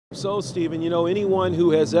So, Stephen, you know, anyone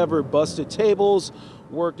who has ever busted tables,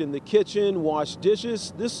 worked in the kitchen, washed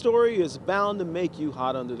dishes, this story is bound to make you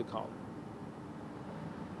hot under the collar.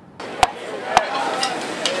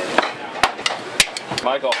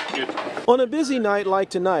 Michael. On a busy night like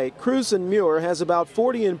tonight, Cruz and Muir has about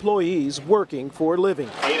 40 employees working for a living.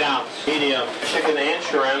 8 ounce, medium, chicken and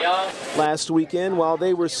shrimp. Last weekend, while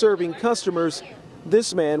they were serving customers,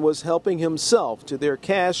 this man was helping himself to their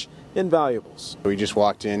cash and valuables. We just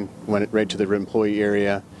walked in, went right to the employee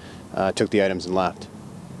area, took the items and left.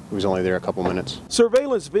 He was only there a couple minutes.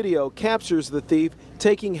 Surveillance video captures the thief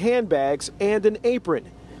taking handbags and an apron,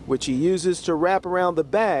 which he uses to wrap around the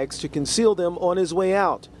bags to conceal them on his way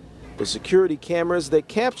out. The security cameras that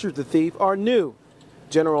captured the thief are new.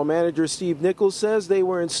 General Manager Steve Nichols says they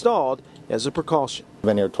were installed as a precaution. I've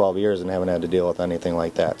been here 12 years and haven't had to deal with anything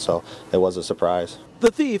like that, so it was a surprise. The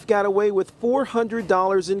thief got away with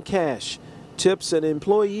 $400 in cash, tips an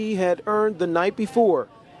employee had earned the night before.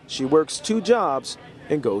 She works 2 jobs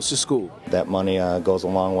and goes to school. That money goes a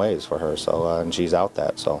long ways for her, so and she's out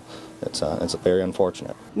that, so it's very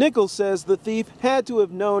unfortunate. Nichols says the thief had to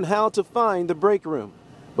have known how to find the break room,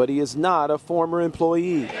 but he is not a former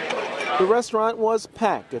employee. The restaurant was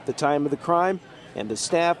packed at the time of the crime, and the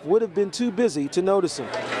staff would have been too busy to notice him.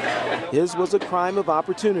 His was a crime of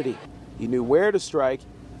opportunity. He knew where to strike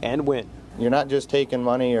and when. You're not just taking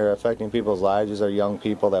money or affecting people's lives. These are young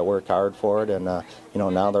people that work hard for it, and you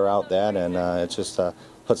know, now they're out that, and it just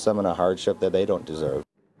puts them in a hardship that they don't deserve.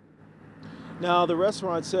 Now, the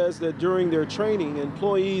restaurant says that during their training,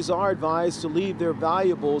 employees are advised to leave their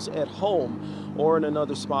valuables at home or in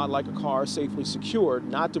another spot like a car safely secured,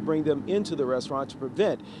 not to bring them into the restaurant to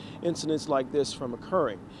prevent incidents like this from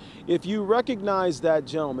occurring. If you recognize that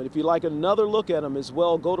gentleman, if you'd like another look at him as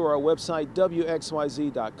well, go to our website,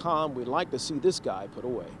 WXYZ.com. We'd like to see this guy put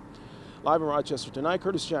away. Live in Rochester tonight,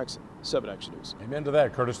 Curtis Jackson, 7 Action News. Amen to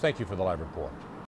that, Curtis. Thank you for the live report.